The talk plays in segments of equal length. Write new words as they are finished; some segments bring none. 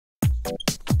Hello,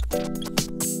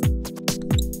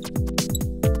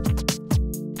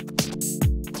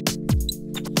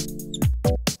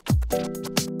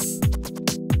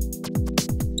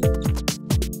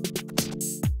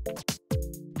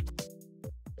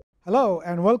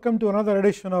 and welcome to another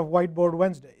edition of Whiteboard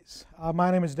Wednesdays.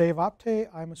 My name is Dave Apte.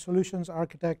 I'm a solutions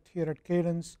architect here at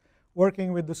Cadence,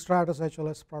 working with the Stratus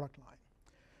HLS product line.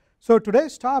 So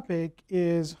today's topic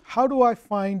is, how do I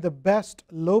find the best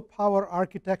low-power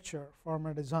architecture for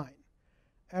my design?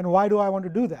 And why do I want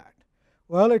to do that?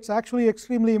 Well, it's actually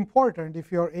extremely important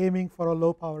if you're aiming for a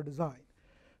low-power design.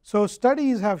 So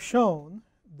studies have shown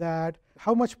that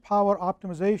how much power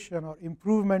optimization or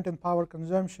improvement in power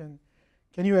consumption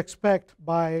can you expect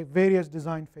by various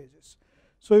design phases.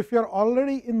 So if you're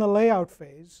already in the layout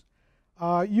phase,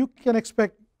 you can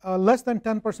expect less than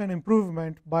 10%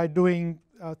 improvement by doing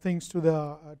things to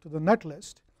the net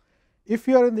list. If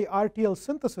you're in the RTL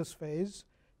synthesis phase,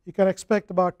 you can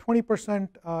expect about 20%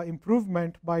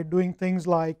 improvement by doing things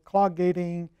like clock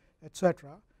gating,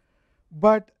 etc.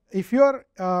 But if you're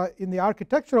in the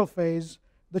architectural phase,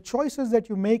 the choices that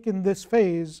you make in this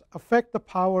phase affect the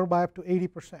power by up to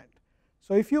 80%.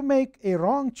 So if you make a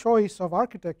wrong choice of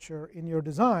architecture in your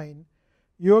design,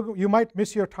 you might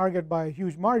miss your target by a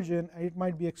huge margin, and it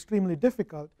might be extremely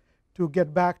difficult to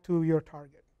get back to your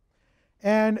target.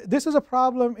 And this is a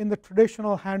problem in the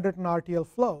traditional handwritten RTL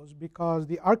flows, because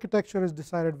the architecture is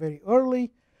decided very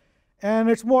early, and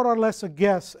it's more or less a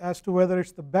guess as to whether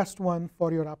it's the best one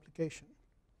for your application.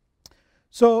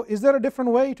 So is there a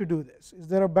different way to do this? Is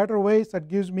there a better way that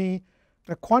gives me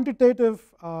a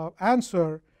quantitative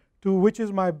answer to which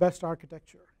is my best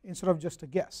architecture, instead of just a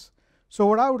guess? So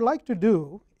what I would like to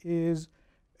do is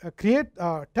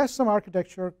test some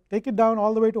architecture, take it down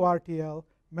all the way to RTL,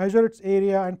 measure its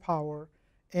area and power,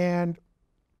 and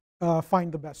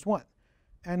find the best one.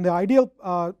 And the ideal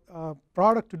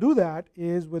product to do that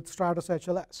is with Stratus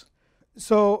HLS.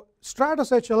 So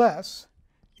Stratus HLS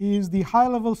is the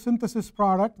high-level synthesis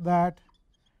product that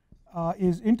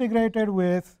is integrated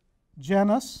with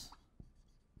Genus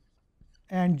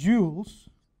and Joules.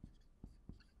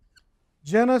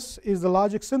 Genus is the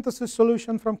logic synthesis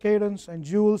solution from Cadence, and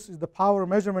Joules is the power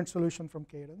measurement solution from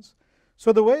Cadence.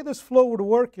 So the way this flow would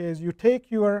work is, you take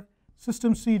your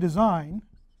System C design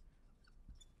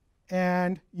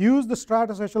and use the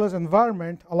Stratus HLS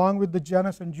environment along with the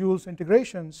Genus and Joules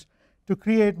integrations to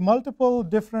create multiple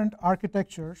different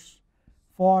architectures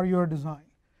for your design,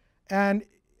 and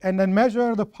then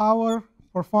measure the power,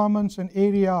 performance, and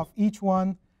area of each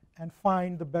one and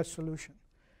find the best solution.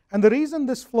 And the reason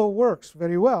this flow works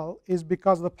very well is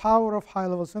because of the power of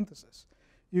high-level synthesis.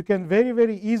 You can very,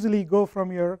 very easily go from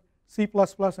your C++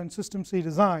 and System C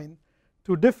design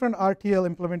to different RTL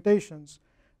implementations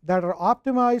that are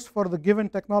optimized for the given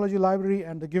technology library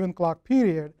and the given clock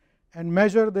period, and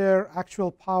measure their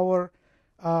actual power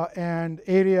and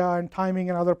area and timing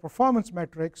and other performance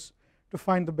metrics to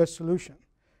find the best solution.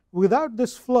 Without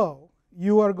this flow,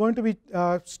 you are going to be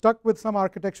stuck with some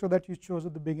architecture that you chose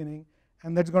at the beginning,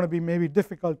 and that's going to be maybe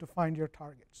difficult to find your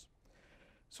targets.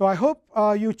 So I hope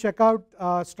you check out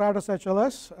Stratus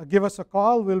HLS. Give us a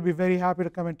call. We'll be very happy to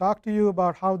come and talk to you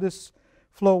about how this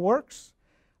flow works.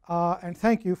 And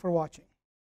thank you for watching.